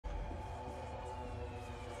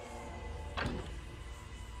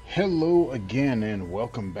Hello again and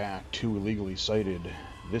welcome back to Illegally Cited.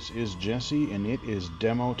 This is Jesse and it is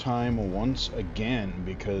demo time once again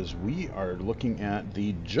because we are looking at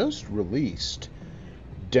the just released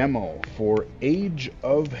demo for Age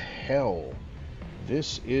of Hell.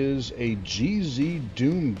 This is a GZ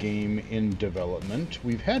Doom game in development.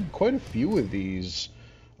 We've had quite a few of these,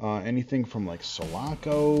 anything from like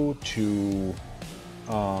Sulaco to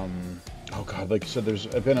oh god, like I said, there's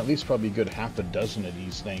been at least probably a good half a dozen of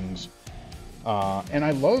these things. And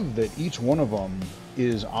I love that each one of them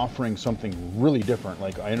is offering something really different.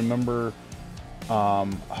 Like I remember,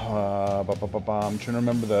 I'm trying to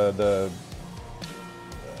remember the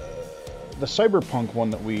Cyberpunk one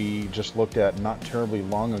that we just looked at not terribly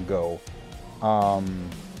long ago.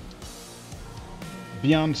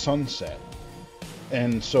 Beyond Sunset.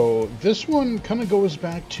 And so this one kind of goes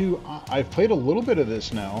back to, I've played a little bit of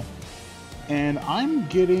this now. And I'm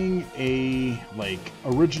getting a, like,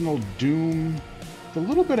 original Doom, with a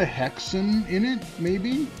little bit of Hexen in it,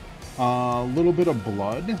 maybe. A little bit of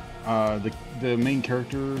blood. The main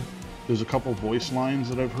character, there's a couple voice lines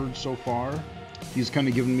that I've heard so far. He's kind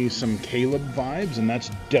of giving me some Caleb vibes, and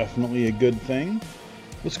that's definitely a good thing.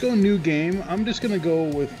 Let's go new game. I'm just going to go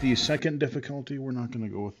with the second difficulty. We're not going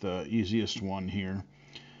to go with the easiest one here.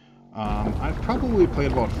 I've probably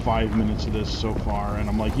played about 5 minutes of this so far, and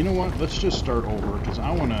I'm like, you know what, let's just start over, because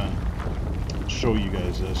I want to show you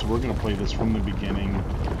guys this. We're going to play this from the beginning.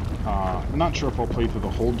 I'm not sure if I'll play through the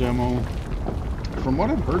whole demo. From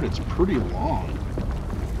what I've heard, it's pretty long.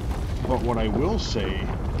 But what I will say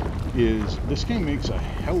is, this game makes a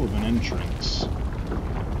hell of an entrance.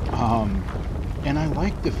 And I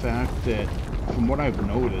like the fact that, from what I've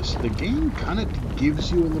noticed, the game kind of gives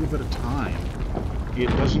you a little bit of time. It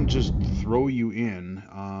doesn't just throw you in.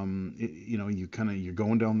 You're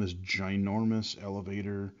going down this ginormous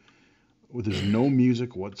elevator where there's no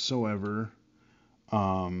music whatsoever.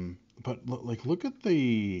 But look at the,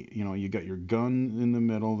 you got your gun in the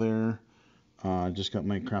middle there. Just got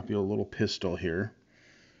my crappy little pistol here.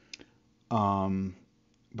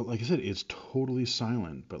 But like I said, it's totally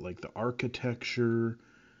silent. But like the architecture,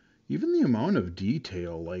 even the amount of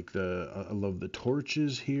detail, like I love the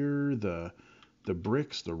torches here, the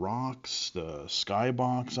bricks, the rocks, the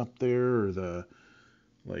skybox up there, or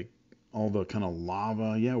all the kind of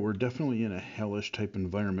lava. Yeah, we're definitely in a hellish type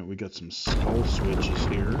environment. We got some skull switches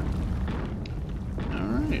here.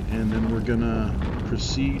 Alright, and then we're gonna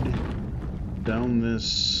proceed down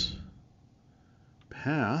this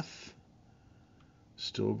path.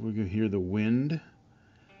 Still, we can hear the wind.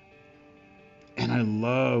 And I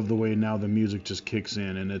love the way now the music just kicks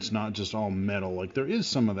in, and it's not just all metal. Like, there is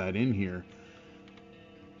some of that in here.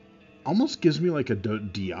 Almost gives me like a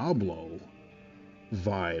Diablo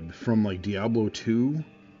vibe from like Diablo 2.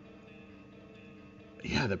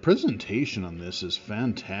 Yeah, the presentation on this is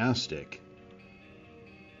fantastic.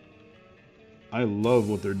 I love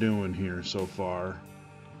what they're doing here so far.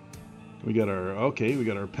 We got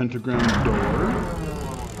our pentagram door.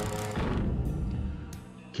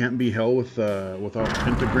 Can't be hell without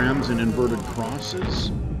pentagrams and inverted crosses.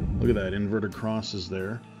 Look at that, inverted crosses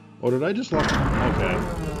there. Oh, did I just lock? Okay.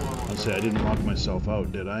 I'll say I didn't lock myself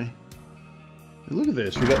out, did I? And look at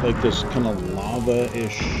this. We got like this kind of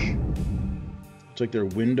lava-ish. It's like they're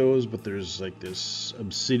windows, but there's like this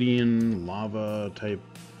obsidian lava type.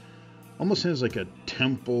 Almost has like a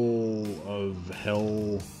temple of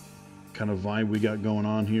hell kind of vibe we got going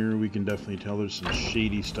on here. We can definitely tell there's some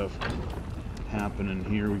shady stuff happening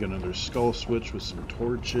here. We got another skull switch with some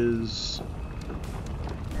torches.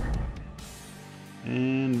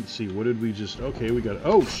 And let's see, what did we just... Okay, we got...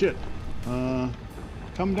 Oh, shit!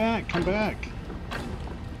 Come back, come back!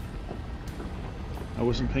 I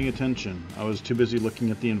wasn't paying attention. I was too busy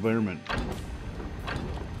looking at the environment.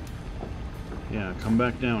 Yeah, come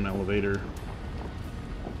back down, elevator.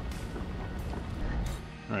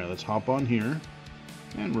 Alright, let's hop on here.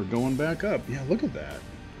 And we're going back up. Yeah, look at that.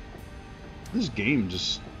 This game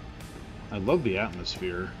just... I love the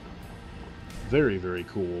atmosphere. Very, very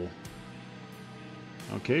cool.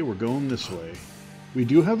 Okay, we're going this way. We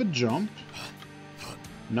do have a jump.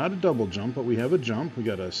 Not a double jump, but we have a jump. We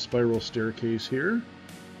got a spiral staircase here.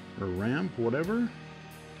 Or ramp, whatever.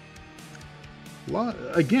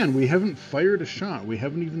 Again, we haven't fired a shot. We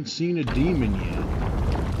haven't even seen a demon yet.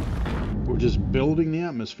 We're just building the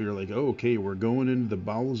atmosphere like, oh, okay, we're going into the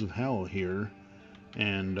bowels of hell here.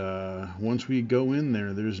 And once we go in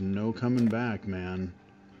there, there's no coming back, man.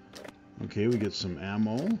 Okay, we get some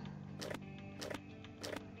ammo.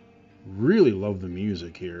 Really love the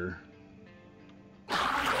music here.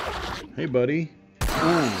 Hey, buddy.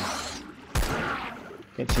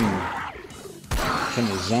 Got some kind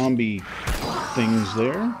of zombie things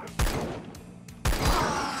there.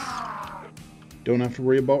 Don't have to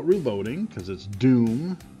worry about reloading because it's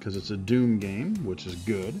Doom, because it's a Doom game, which is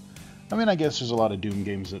good. I mean, I guess there's a lot of Doom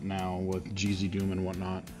games that now with GZ Doom and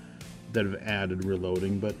whatnot that have added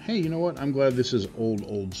reloading, but hey, you know what? I'm glad this is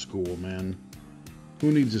old school, man.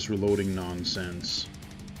 Who needs this reloading nonsense?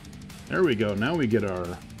 There we go. Now we get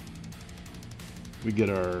our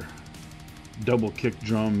double kick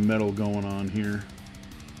drum metal going on here.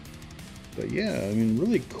 But yeah, I mean,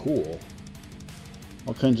 really cool.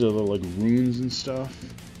 All kinds of like runes and stuff.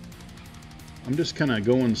 I'm just kind of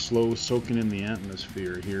going slow, soaking in the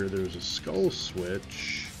atmosphere here. There's a skull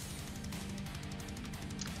switch.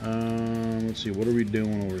 Let's see, what are we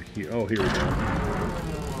doing over here? Oh, here we go.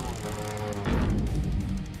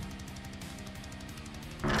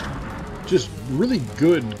 Just really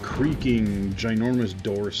good creaking, ginormous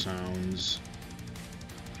door sounds.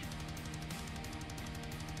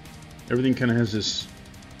 Everything kind of has this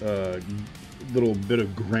little bit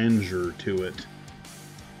of grandeur to it.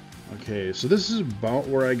 Okay, so this is about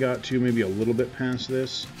where I got to, maybe a little bit past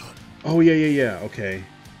this. Oh, yeah, okay.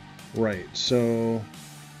 Right, so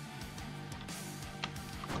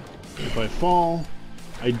if I fall,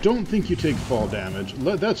 I don't think you take fall damage.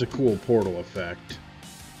 That's a cool portal effect.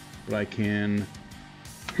 But I can,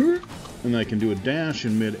 and I can do a dash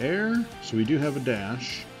in mid-air, so we do have a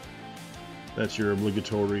dash. That's your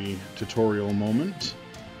obligatory tutorial moment.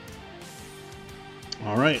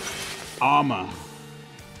 Alright, Armor.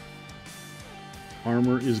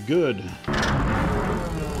 Armor is good.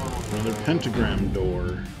 Another pentagram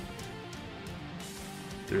door.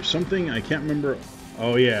 There's something, I can't remember.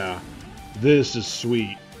 Oh yeah, this is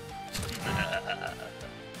sweet.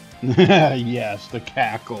 Yes, the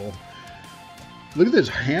cackle. Look at this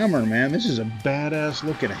hammer, man. This is a badass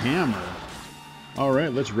looking hammer.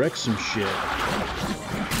 Alright, let's wreck some shit.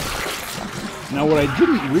 Now what I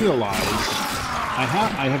didn't realize, I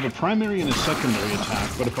have a primary and a secondary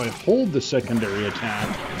attack, but if I hold the secondary attack,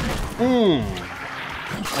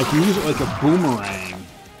 I can use it like a boomerang.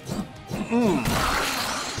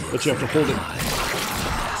 But you have to hold it.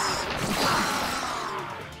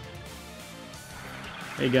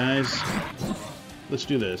 Hey guys, let's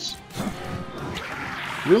do this.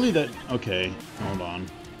 Really that, okay, hold on.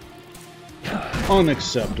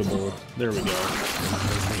 Unacceptable. There we go.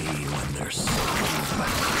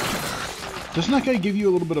 Doesn't that guy give you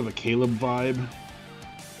a little bit of a Caleb vibe?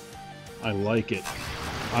 I like it.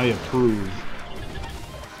 I approve.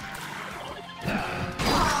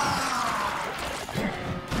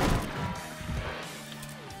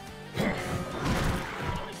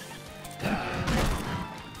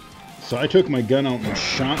 So I took my gun out and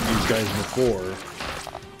shot these guys before,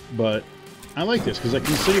 but I like this because I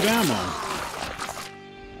can save ammo.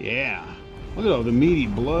 Yeah. Look at all the meaty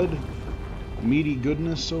blood, meaty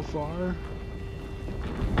goodness so far.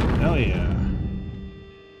 Hell yeah.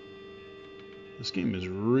 This game is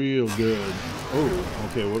real good. Oh,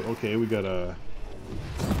 okay, okay, we got a...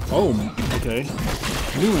 Oh, okay.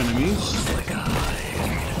 New enemies.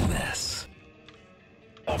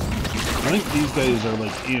 I think these guys are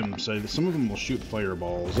like imps. Some of them will shoot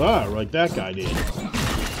fireballs. Ah, like that guy did.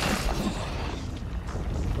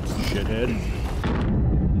 Shithead.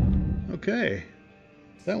 Okay.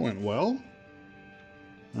 That went well.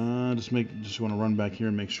 Just want to run back here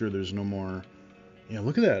and make sure there's no more. Yeah,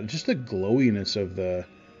 look at that. Just the glowiness of the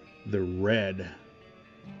red.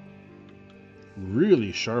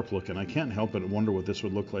 Really sharp looking. I can't help but wonder what this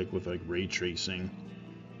would look like with like ray tracing.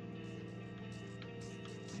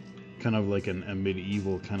 Kind of like a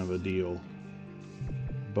medieval kind of a deal.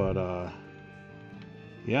 But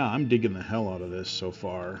yeah, I'm digging the hell out of this so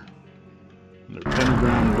far. Another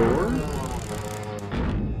pentagram door.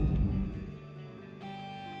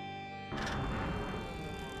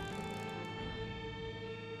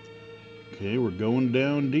 Okay, we're going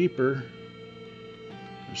down deeper.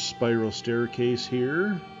 There's a spiral staircase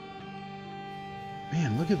here.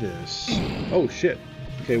 Man, look at this. Oh shit.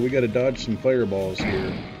 Okay, we gotta dodge some fireballs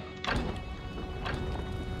here.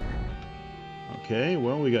 Okay,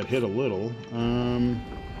 well, we got hit a little.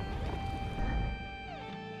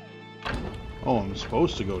 Oh, I'm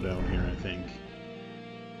supposed to go down here, I think.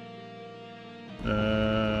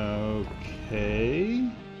 Okay.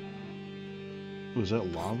 Was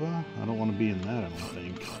that lava? I don't want to be in that, I don't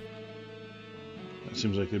think. That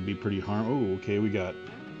seems like it'd be pretty harmful. Oh, okay, we got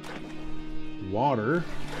water.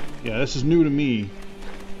 Yeah, this is new to me.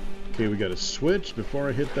 Okay, we got a switch. Before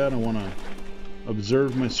I hit that, I want to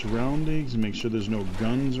observe my surroundings and make sure there's no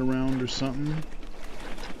guns around or something.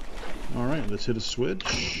 Alright, let's hit a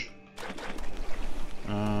switch.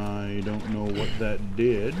 I don't know what that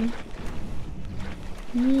did.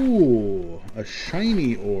 Ooh, a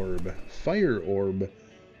shiny orb. Fire orb.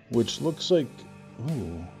 Which looks like...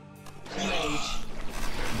 Ooh. Rage.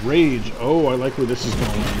 Rage. Oh, I like where this is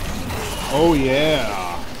going. Oh, yeah.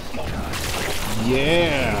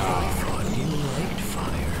 Yeah.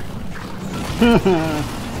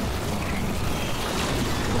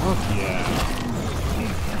 Fuck yeah.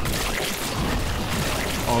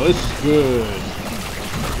 Oh, this is good.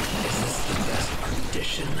 Is this the best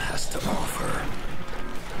perdition has to offer?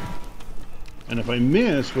 And if I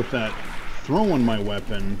miss with that throwing my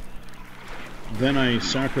weapon, then I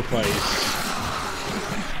sacrifice.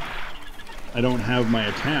 I don't have my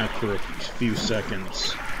attack for a few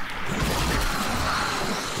seconds.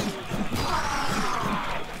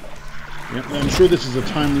 Yep, I'm sure this is a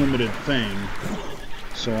time-limited thing,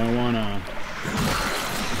 so I wanna...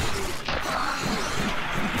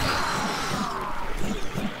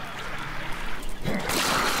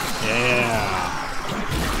 Yeah!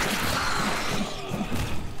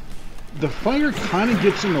 The fire kind of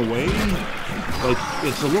gets in the way. Like,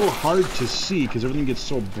 it's a little hard to see because everything gets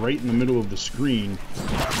so bright in the middle of the screen.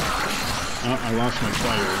 I lost my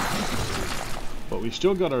fire. But we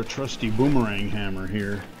still got our trusty boomerang hammer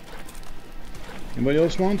here. Anybody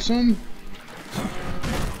else want some?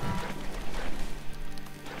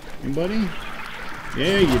 Anybody?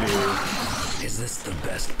 Yeah, you do. Is this the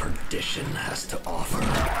best perdition has to offer?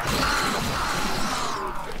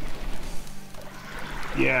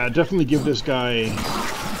 Yeah, definitely give this guy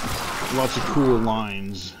lots of cool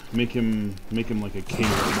lines. Make him like a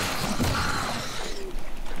Caleb.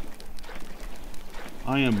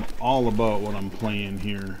 I am all about what I'm playing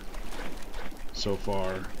here so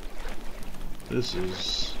far. This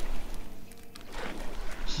is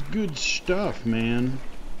good stuff, man.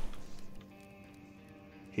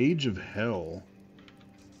 Age of Hell.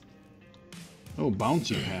 Oh,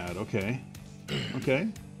 bouncy pad. Okay. Okay.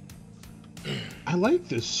 I like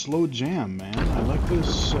this slow jam, man. I like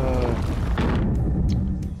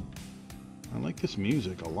this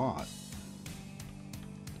music a lot.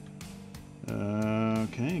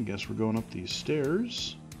 Okay, I guess we're going up these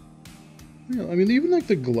stairs. Yeah, I mean, even like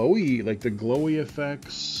the glowy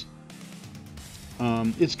effects.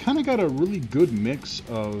 It's kind of got a really good mix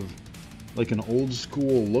of like an old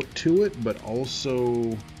school look to it, but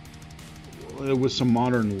also with some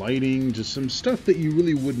modern lighting, just some stuff that you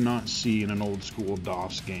really would not see in an old school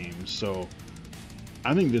DOS game. So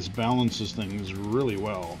I think this balances things really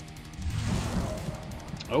well.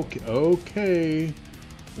 Okay.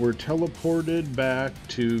 We're teleported back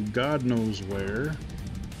to God knows where.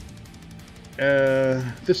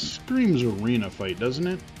 This screams arena fight, doesn't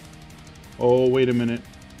it? Oh, wait a minute.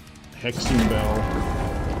 Hexing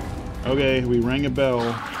bell. Okay, we rang a bell.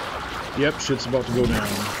 Yep, shit's about to go down.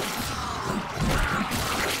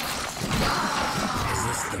 Is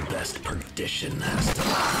this the best perdition has to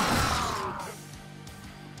offer?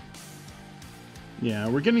 Yeah,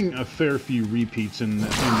 we're getting a fair few repeats in the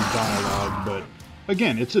dialogue, but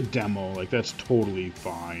again, it's a demo. Like, that's totally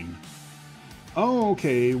fine. Oh,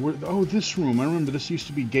 okay. Oh, this room. I remember this used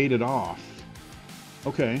to be gated off.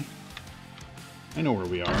 Okay. I know where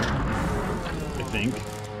we are. I think.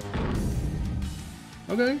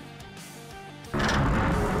 Okay.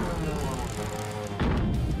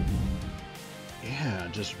 Yeah,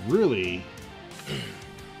 just really...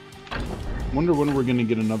 Wonder when we're gonna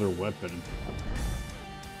get another weapon.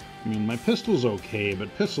 I mean, my pistol's okay,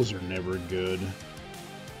 but pistols are never good.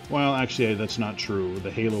 Well, actually, that's not true.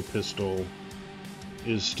 The Halo pistol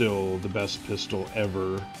is still the best pistol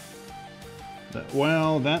ever.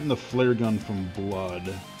 Well, that and the flare gun from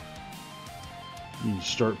Blood. You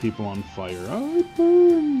start people on fire. Oh, it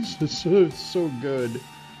burns! It's so good.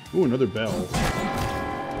 Ooh, another bell.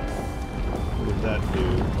 What did that do?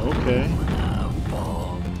 Okay.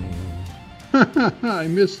 I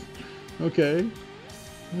missed... Okay.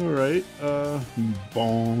 Alright.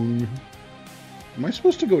 Bong. Am I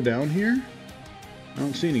supposed to go down here? I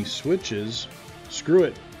don't see any switches. Screw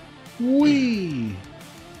it. Whee!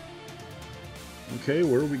 Okay,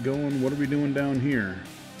 where are we going? What are we doing down here?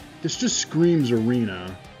 This just screams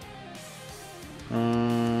arena.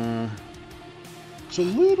 It's a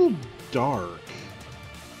little dark.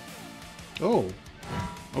 Oh,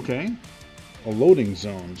 okay. A loading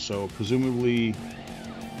zone, so presumably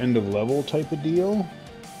end of level type of deal.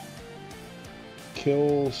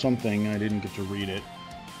 Kill something, I didn't get to read it.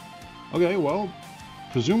 Okay, well,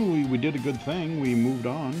 presumably we did a good thing. We moved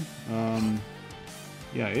on.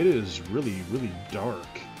 Yeah, it is really, really dark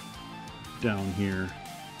down here.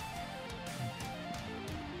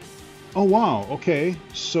 Oh, wow. Okay,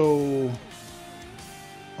 so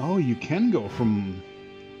Oh, you can go from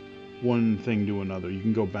one thing to another. You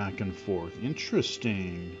can go back and forth.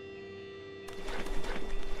 Interesting.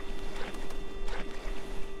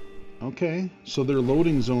 Okay, so their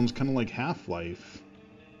loading zone's kind of like Half-Life.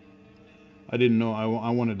 I didn't know. I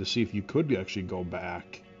wanted to see if you could actually go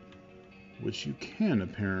back. Which you can,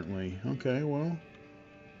 apparently. Okay, well.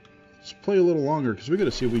 Let's play a little longer, because we got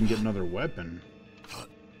to see if we can get another weapon.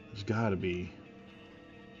 There's got to be.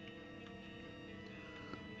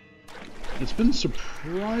 It's been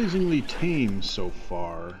surprisingly tame so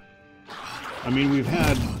far. I mean, we've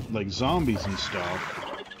had, like, zombies and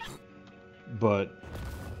stuff. But...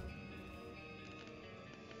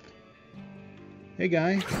 Hey,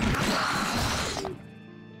 guy.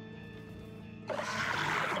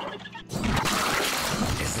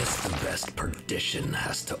 Is this the best perdition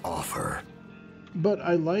has to offer? But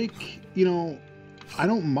I like, you know, I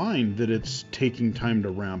don't mind that it's taking time to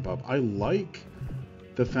ramp up. I like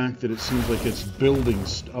the fact that it seems like it's building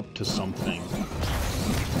up to something.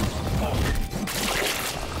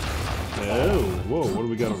 Oh, whoa, what do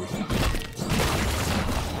we got over here?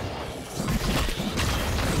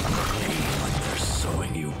 Like they're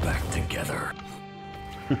sewing you back together.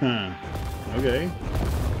 Okay.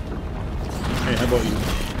 Hey, how about you?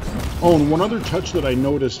 Oh, and one other touch that I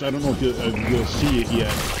noticed, I don't know if you'll see it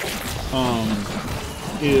yet,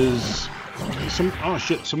 is some, oh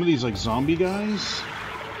shit, some of these like zombie guys,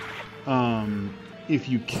 if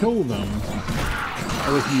you kill them,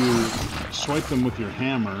 or if you swipe them with your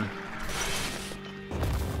hammer,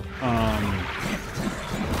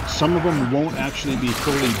 some of them won't actually be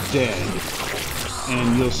fully dead,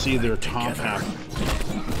 and you'll see their top half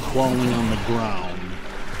crawling on the ground.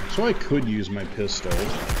 So I could use my pistol.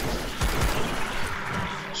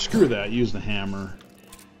 Screw that, use the hammer.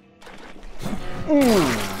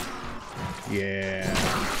 Yeah.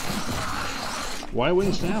 Why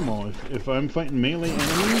waste ammo if I'm fighting melee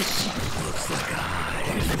enemies?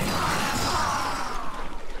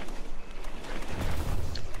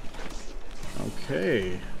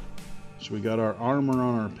 Okay. So we got our armor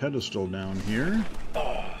on our pedestal down here.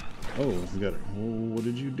 Oh, we got it. Oh, what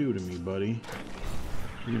did you do to me, buddy?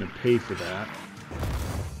 You're gonna pay for that.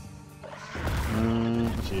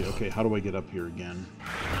 Let's see. Okay, how do I get up here again?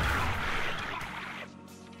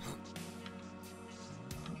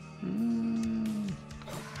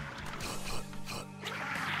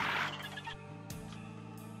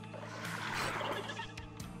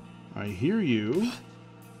 I hear you.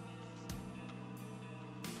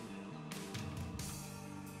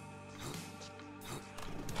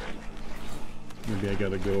 Maybe I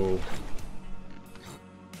gotta go...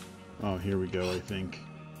 Oh, here we go, I think.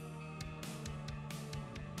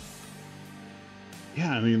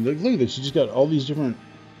 Yeah, I mean, look at this. You just got all these different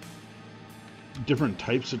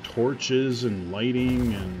types of torches and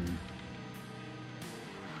lighting, and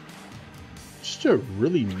just a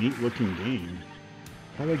really neat looking game.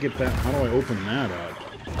 How do I get that? How do I open that up?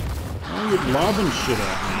 Oh, you're lobbing shit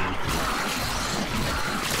at me.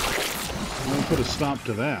 I'm gonna put a stop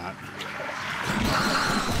to that.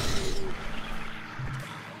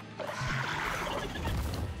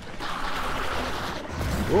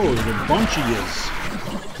 Whoa, there's a bunch of yous.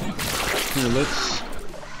 Here, let's...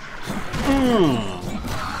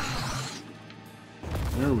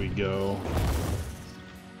 There we go.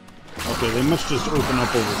 Okay, they must just open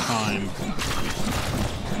up over time.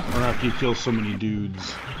 Or after you kill so many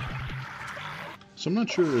dudes. So I'm not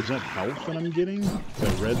sure, is that health that I'm getting?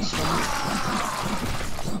 That red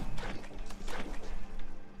stuff?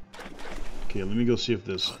 Okay, let me go see if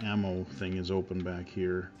this ammo thing is open back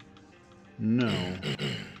here. No.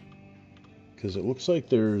 Because it looks like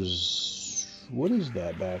there's... What is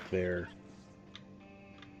that back there?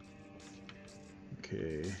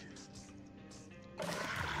 Okay.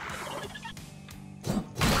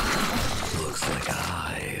 Looks like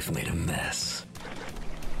I've made a mess.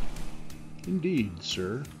 Indeed,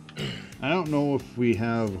 sir. I don't know if we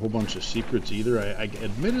have a whole bunch of secrets either. I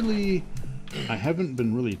admittedly, I haven't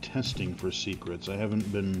been really testing for secrets. I haven't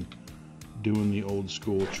been doing the old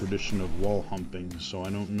school tradition of wall humping, so I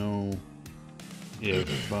don't know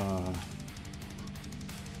if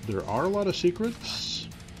there are a lot of secrets,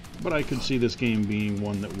 but I could see this game being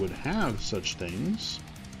one that would have such things.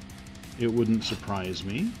 It wouldn't surprise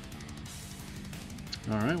me.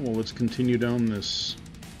 Alright, well, let's continue down this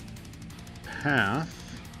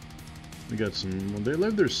path. We got some... Well, they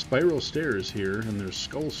have their spiral stairs here, and their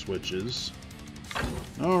skull switches.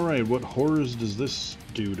 Alright, what horrors does this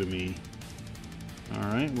do to me?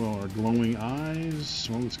 Alright, well, our glowing eyes.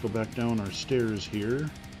 Well, let's go back down our stairs here.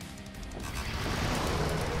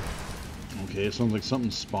 Okay, it sounds like something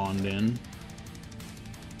spawned in.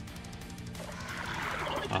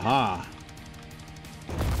 Aha.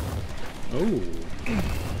 Oh.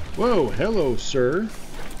 Whoa, hello, sir.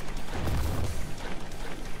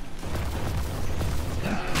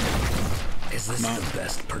 Is this the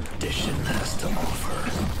best perdition has to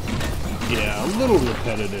offer? Yeah, a little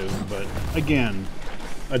repetitive, but again,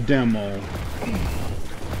 a demo.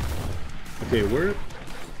 Okay, where...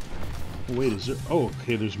 Oh, wait, is there... Oh,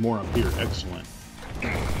 okay, there's more up here. Excellent.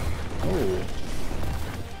 Oh.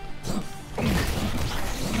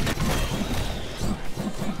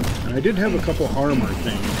 And I did have a couple armor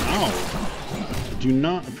things. Ow. Do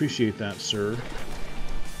not appreciate that, sir.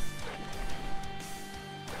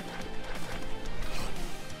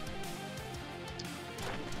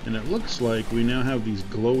 And it looks like we now have these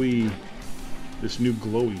glowy... This new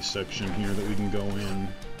glowy section here that we can go in.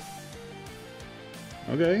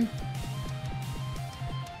 Okay.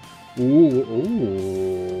 Ooh,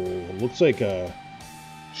 ooh. Looks like a...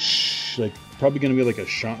 like, probably gonna be like a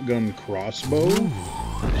shotgun crossbow.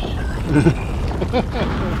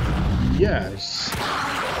 Yes.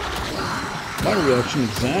 Fire reaction,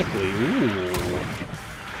 exactly. Ooh.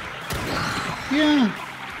 Yeah.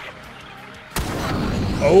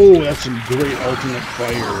 Oh, that's some great alternate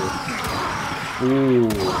fire. Ooh.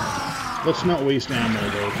 Let's not waste ammo,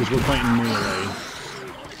 though, because we're fighting melee.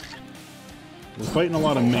 We're fighting a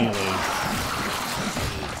lot of melee.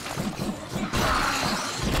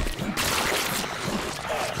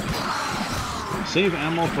 Save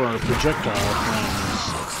ammo for our projectile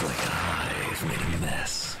friends. Looks like I've made a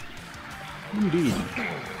mess. Indeed.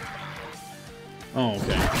 Oh,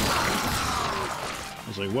 okay. I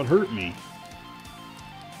was like, what hurt me?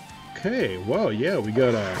 Okay, well, yeah, we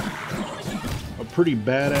got a pretty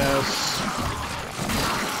badass...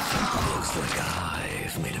 Looks like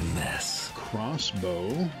I've made a mess.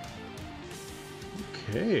 Crossbow.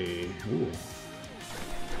 Okay. Ooh.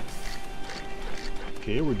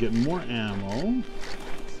 Okay, we're getting more ammo,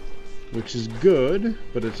 which is good,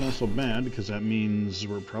 but it's also bad because that means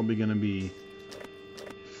we're probably going to be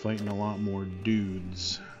fighting a lot more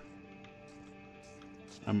dudes.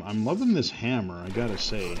 I'm loving this hammer, I gotta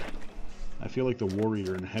say. I feel like the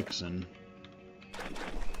warrior in Hexen.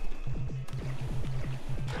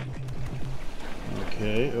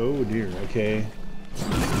 Okay, oh dear, okay.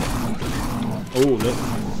 Oh, that...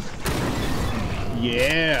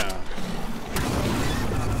 Yeah!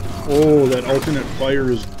 Oh, that alternate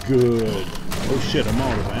fire is good. Oh shit, I'm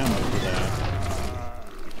out of ammo for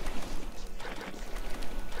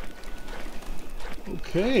that.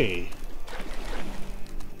 Okay.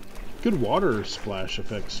 Good water splash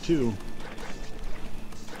effects, too.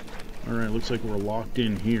 Alright, looks like we're locked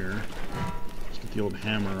in here. Let's get the old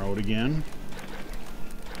hammer out again.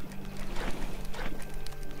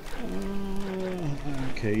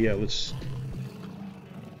 Okay, yeah, let's...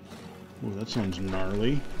 Oh, that sounds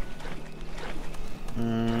gnarly.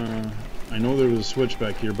 I know there was a switch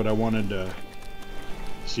back here, but I wanted to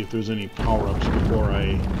see if there's any power-ups before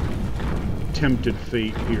I tempted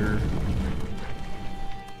fate here.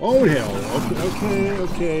 Oh, hell!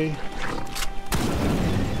 Okay.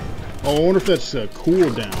 Oh, I wonder if that's a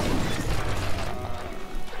cooldown.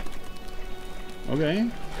 Okay.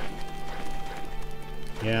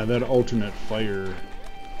 Yeah, that alternate fire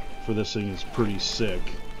for this thing is pretty sick.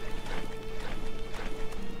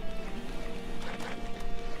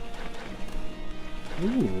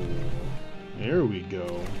 Ooh, there we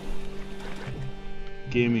go.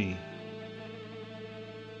 Gimme.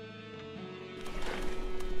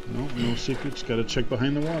 Nope, no secrets. Gotta check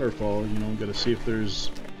behind the waterfall, you know, gotta see if there's...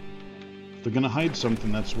 If they're gonna hide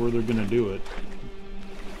something, that's where they're gonna do it.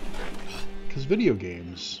 Because video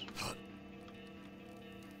games.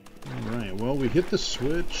 Alright, well, we hit the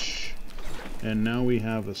switch, and now we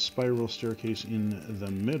have a spiral staircase in the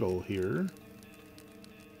middle here.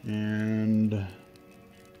 And...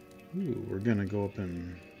 Ooh, we're gonna go up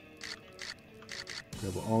and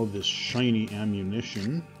grab all this shiny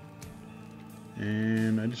ammunition.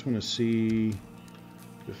 And I just want to see,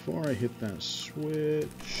 before I hit that switch...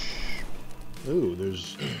 Oh,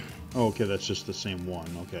 there's... Oh, okay, that's just the same one,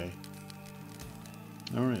 okay.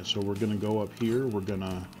 Alright, so we're gonna go up here, we're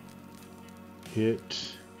gonna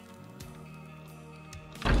hit...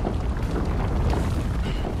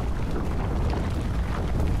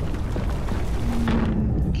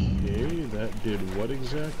 Okay, that did what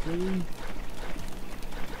exactly?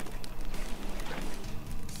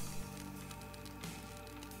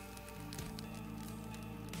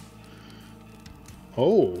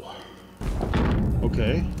 Oh,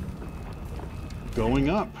 okay. Going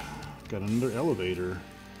up. Got another elevator.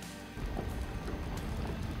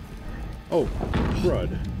 Oh,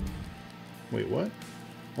 crud. Wait, what?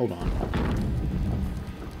 Hold on.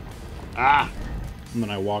 Ah! And then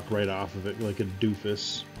I walk right off of it like a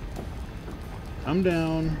doofus. I'm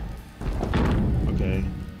down. Okay.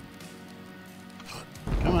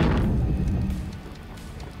 Come on.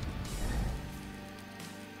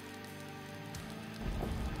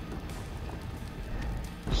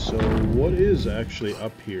 So, what is actually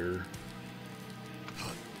up here?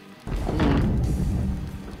 Come on.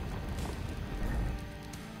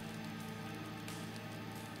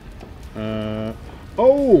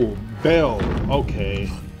 Oh! Bell. Okay.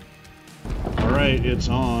 Alright, it's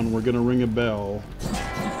on. We're gonna ring a bell.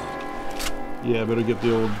 Yeah, better get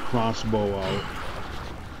the old crossbow out.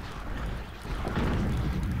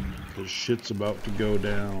 Cause shit's about to go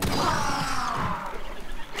down.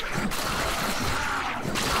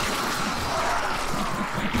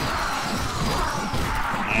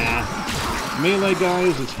 Nah. Melee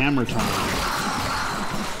guys, it's hammer time.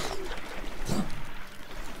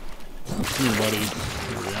 Come here, buddy.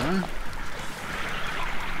 Here we are.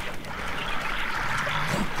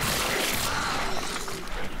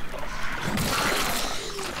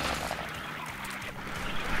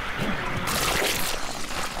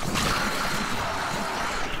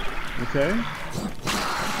 Okay.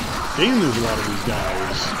 Damn, there's a lot of these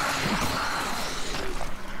guys.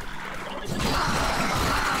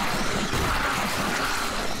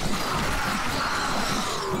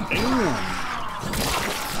 Damn.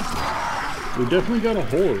 We definitely got a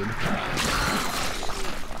horde.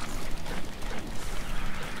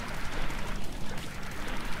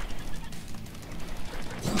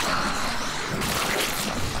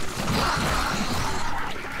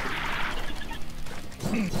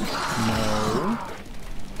 No.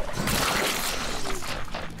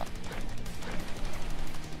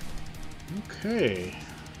 Okay.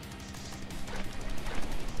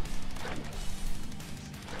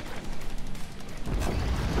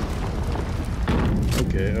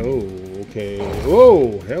 Okay, oh, okay.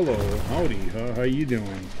 Whoa, hello, howdy, how you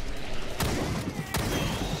doing?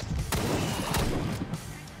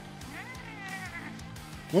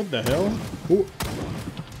 What the hell? Who?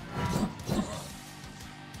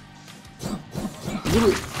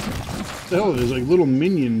 Little, what the hell, there's like little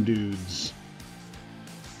minion dudes.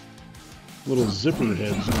 Little zipper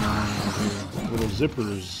heads around here. Little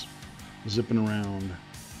zippers zipping around.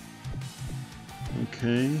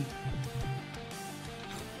 Okay.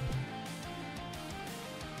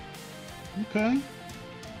 Okay.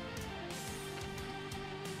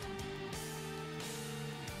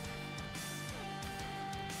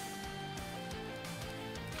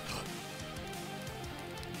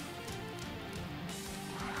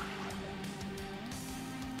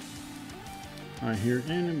 I hear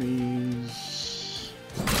enemies.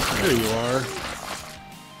 There you are.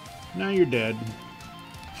 Now you're dead.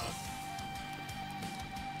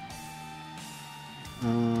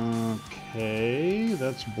 Okay,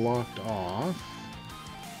 that's blocked off.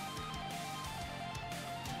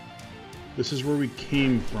 This is where we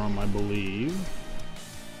came from, I believe.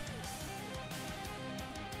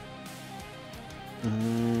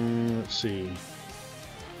 Let's see.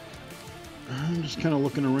 I'm just kind of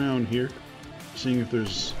looking around here, seeing if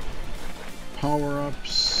there's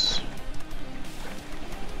power-ups.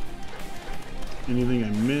 Anything I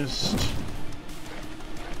missed?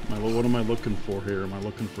 What am I looking for here? Am I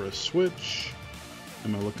looking for a switch?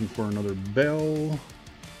 Am I looking for another bell?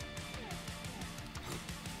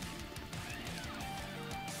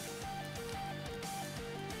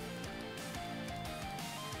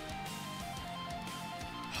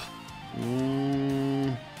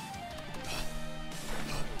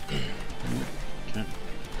 Okay.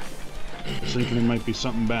 I was thinking there might be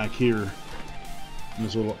something back here in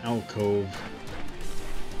this little alcove.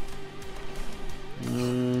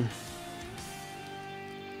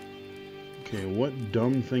 Okay, what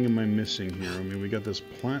dumb thing am I missing here? I mean, we got this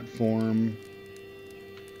platform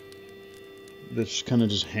that's kind of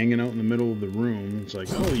just hanging out in the middle of the room. It's like,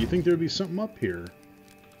 oh, you think there'd be something up here,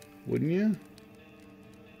 wouldn't you?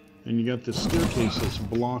 And you got this staircase that's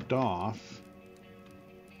blocked off.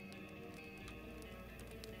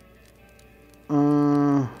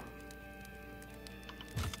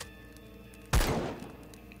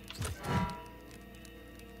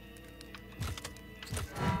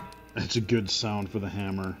 That's a good sound for the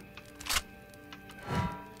hammer.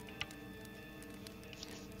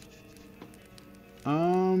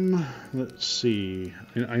 Let's see.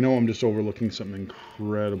 I know I'm just overlooking something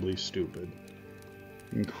incredibly stupid.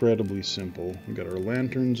 Incredibly simple. We got our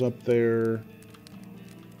lanterns up there.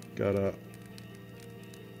 Got a...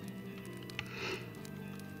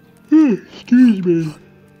 Excuse me.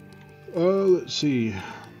 Let's see.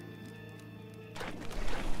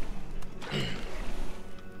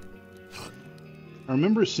 I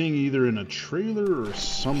remember seeing either in a trailer or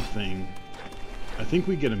something. I think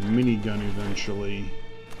we get a minigun eventually.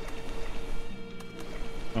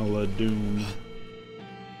 A la Doom.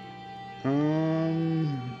 I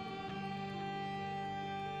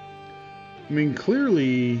mean,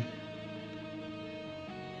 clearly,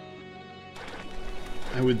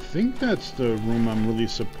 I would think that's the room I'm really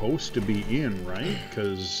supposed to be in, right?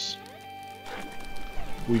 Because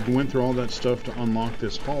we went through all that stuff to unlock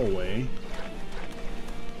this hallway.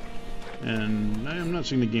 And I'm not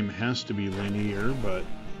saying the game has to be linear, but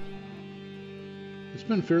it's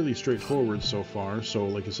been fairly straightforward so far. So,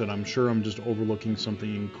 like I said, I'm sure I'm just overlooking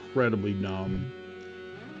something incredibly dumb.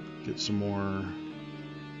 Get some more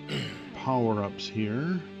power-ups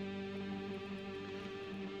here.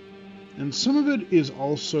 And some of it is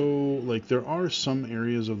also, like, there are some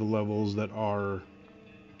areas of the levels that are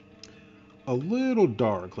a little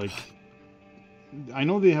dark. Like, I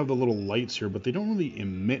know they have the little lights here, but they don't really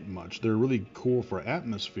emit much. They're really cool for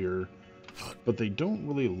atmosphere, but they don't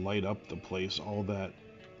really light up the place all that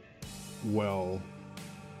well.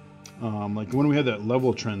 Like, when we had that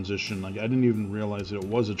level transition, like, I didn't even realize that it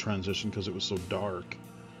was a transition because it was so dark.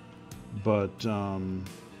 But,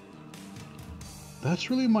 that's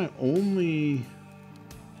really my only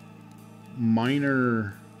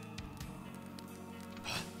minor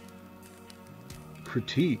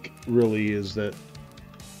critique, really, is that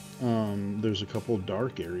there's a couple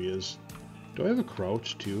dark areas. Do I have a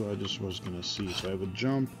crouch, too? I just was going to see. So I have a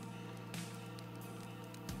jump.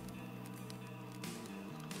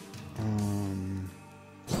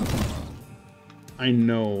 I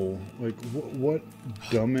know. Like, what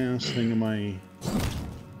dumbass thing am I...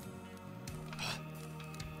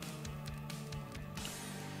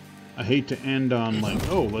 I hate to end on, like,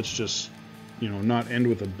 oh, let's just, you know, not end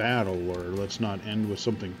with a battle, or let's not end with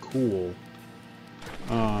something cool.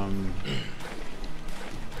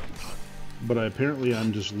 But apparently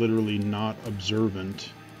I'm just literally not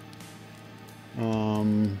observant.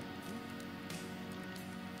 I'm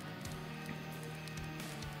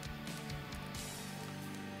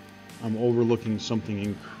overlooking something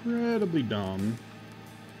incredibly dumb.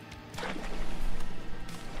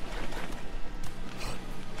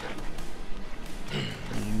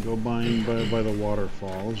 And go by the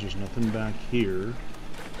waterfalls. There's nothing back here.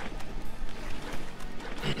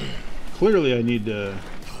 Clearly I need to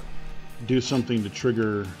do something to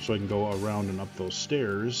trigger so I can go around and up those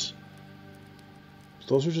stairs.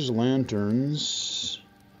 So those are just lanterns.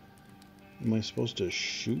 Am I supposed to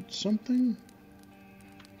shoot something?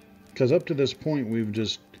 Because up to this point we've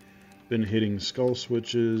just been hitting skull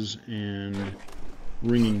switches and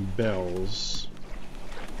ringing bells.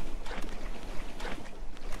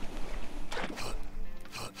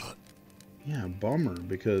 Yeah, bummer,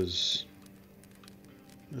 because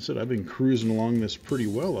I said I've been cruising along this pretty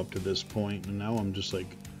well up to this point, and now I'm just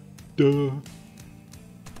like, duh.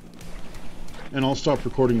 And I'll stop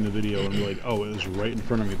recording the video and be like, oh, it was right in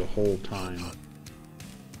front of me the whole time.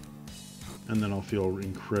 And then I'll feel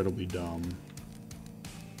incredibly dumb.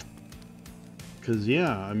 Because,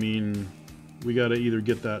 yeah, I mean, we gotta either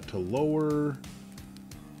get that to lower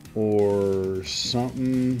or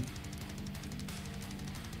something.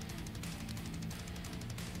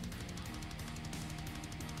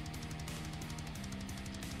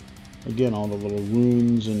 Again, all the little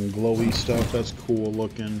runes and glowy stuff, that's cool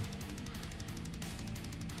looking.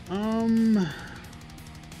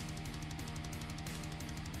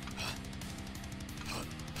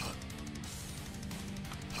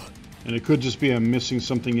 And it could just be I'm missing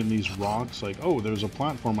something in these rocks, like, oh, there's a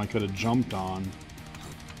platform I could have jumped on.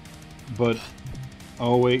 But,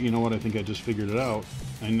 oh wait, you know what, I think I just figured it out.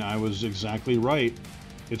 And I was exactly right.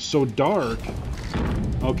 It's so dark.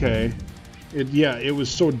 Okay. Yeah, it was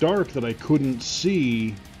so dark that I couldn't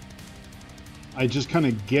see. I just kind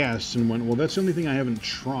of guessed and went, well, that's the only thing I haven't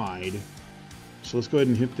tried. So let's go ahead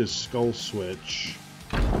and hit this skull switch.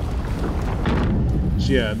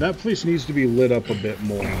 So yeah, that place needs to be lit up a bit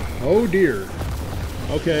more. Oh dear.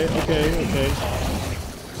 Okay, okay, okay.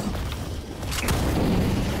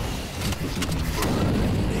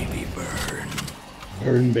 Burn, baby, burn.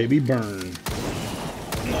 Burn, baby, burn.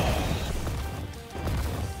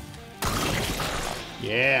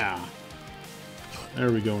 Yeah.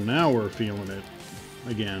 There we go. Now we're feeling it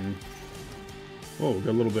again. Oh, got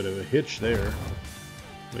a little bit of a hitch there.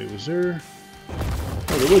 Wait, was there...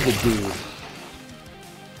 Oh, there was a dude.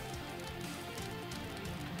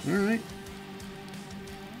 Alright.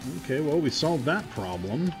 Okay, well, we solved that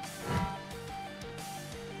problem.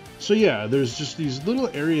 So yeah, there's just these little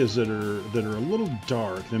areas that are a little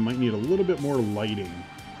dark. They might need a little bit more lighting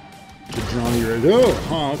to draw your...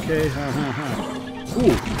 Oh, okay, ha ha ha.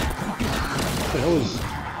 Ooh. What the hell is...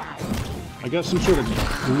 I got some sort of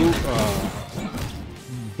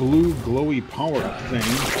blue glowy power-up thing.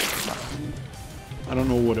 I don't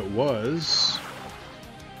know what it was.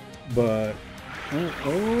 But...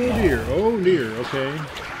 oh dear, okay.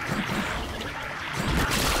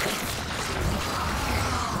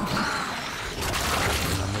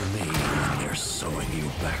 Remember me when they're sewing you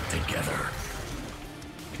back together.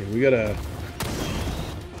 Okay, we gotta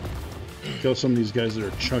kill some of these guys that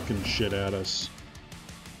are chucking shit at us.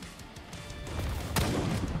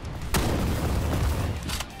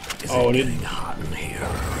 Is it getting hot in here,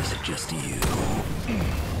 or is it just you?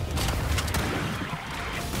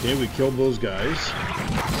 Okay, we killed those guys.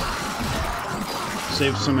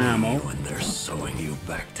 Saved some ammo. When they're sewing you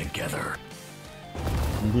back together.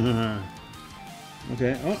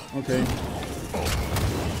 Okay, oh, okay.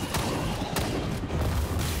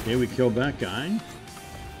 Okay, we killed that guy.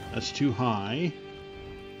 That's too high.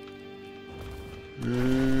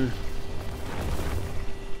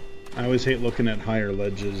 I always hate looking at higher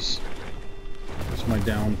ledges. That's my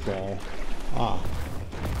downfall. Ah.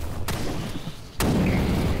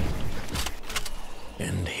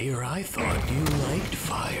 And here I thought you liked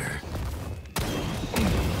fire.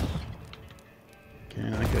 Okay,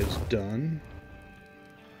 that guy's done.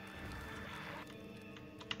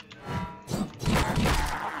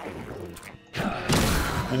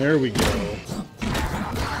 There we go.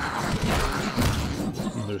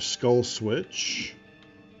 Another skull switch.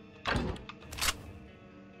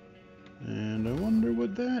 And I wonder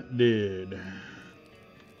what that did.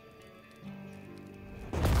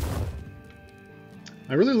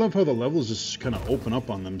 I really love how the levels just kind of open up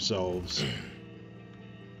on themselves.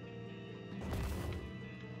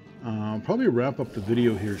 I'll probably wrap up the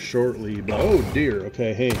video here shortly, but oh dear,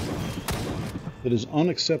 okay, hey. That is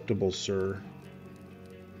unacceptable, sir.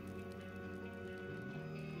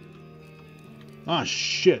 Ah,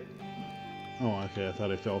 shit. Oh, okay, I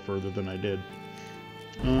thought I fell further than I did.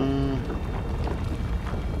 Oh.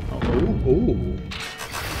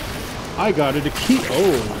 I got it a key.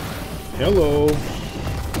 Oh, hello.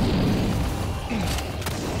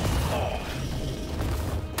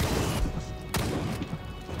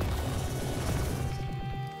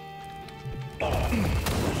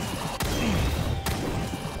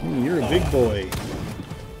 You're a big boy.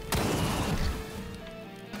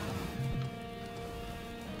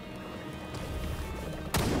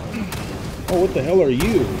 Oh, what the hell are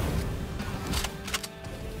you?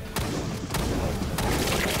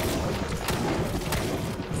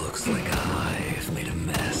 Looks like I've made a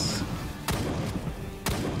mess.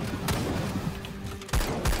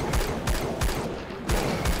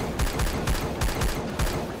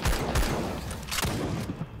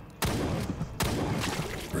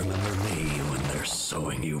 Remember me when they're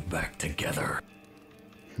sewing you back together.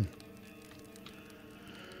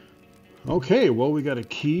 Okay, well, we got a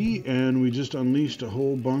key, and we just unleashed a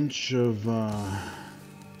whole bunch of, on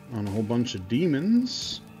a whole bunch of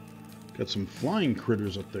demons. Got some flying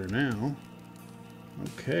critters up there now.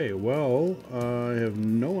 Okay, well, I have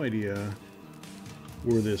no idea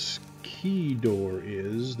where this key door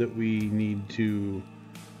is that we need to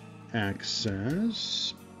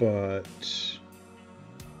access, but...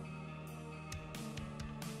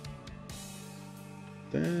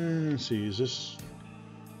 then, let's see, is this...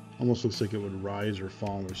 almost looks like it would rise or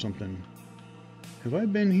fall or something. Have I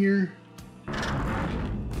been here?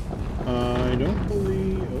 I don't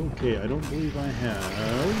believe... okay, I don't believe I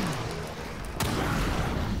have.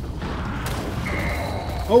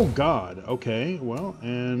 Oh god, okay, well,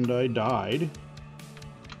 and I died.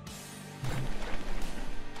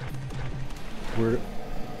 Where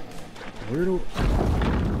do...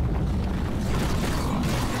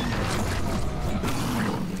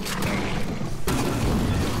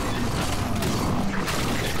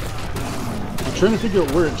 I'm trying to figure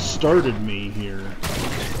out where it started me here.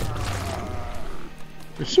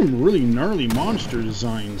 There's some really gnarly monster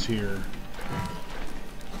designs here.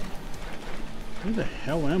 Where the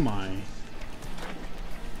hell am I?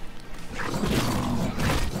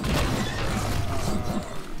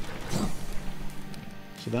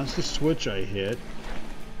 So that's the switch I hit.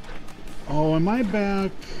 Oh, am I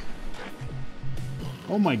back?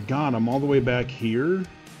 Oh my god, I'm all the way back here?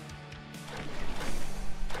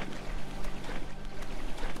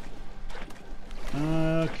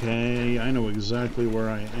 Okay, I know exactly where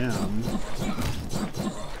I am.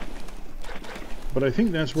 But I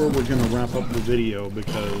think that's where we're going to wrap up the video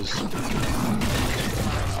because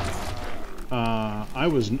I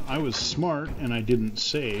was smart and I didn't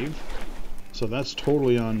save. So that's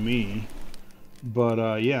totally on me.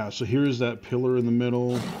 But yeah, so here's that pillar in the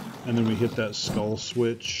middle, and then we hit that skull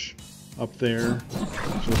switch up there. So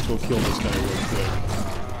let's go kill this guy real quick.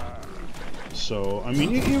 So, I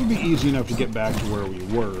mean, it would be easy enough to get back to where we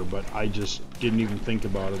were, but I just didn't even think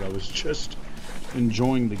about it. I was just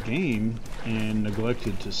enjoying the game and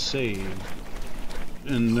neglected to save.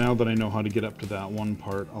 And now that I know how to get up to that one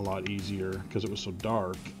part a lot easier, because it was so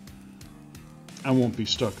dark, I won't be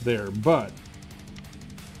stuck there. But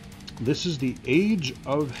this is the Age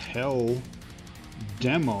of Hell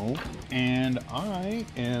demo, and I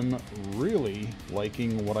am really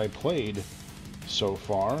liking what I played so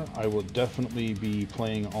far. I will definitely be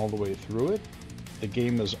playing all the way through it. The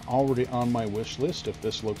game is already on my wish list if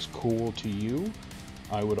this looks cool to you.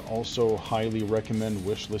 I would also highly recommend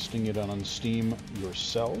wishlisting it on Steam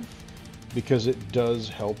yourself, because it does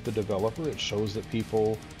help the developer. It shows that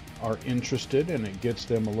people are interested, and it gets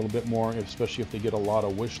them a little bit more, especially if they get a lot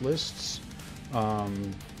of wish lists.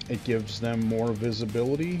 It gives them more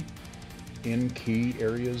visibility in key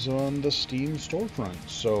areas on the Steam storefront.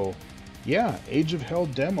 So yeah, Age of Hell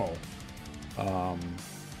demo.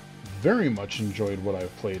 Very much enjoyed what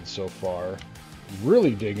I've played so far.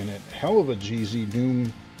 Really digging it. Hell of a GZ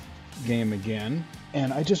Doom game again.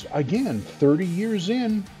 And again, 30 years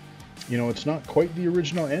in, you know, it's not quite the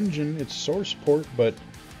original engine, it's source port, but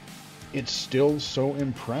it's still so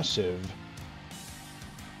impressive.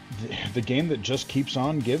 The game that just keeps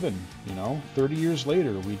on giving, you know. 30 years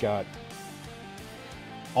later, we got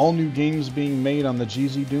all new games being made on the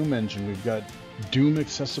GZ Doom engine. We've got Doom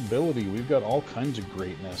accessibility. We've got all kinds of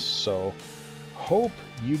greatness. So, hope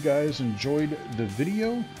you guys enjoyed the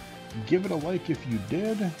video. Give it a like if you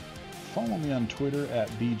did. Follow me on Twitter at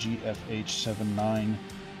BGFH79,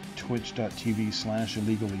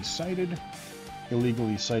 twitch.tv/illegally-cited,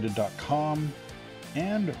 illegally-cited.com,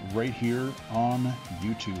 and right here on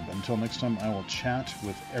YouTube. Until next time, I will chat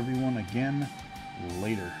with everyone again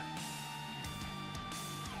later.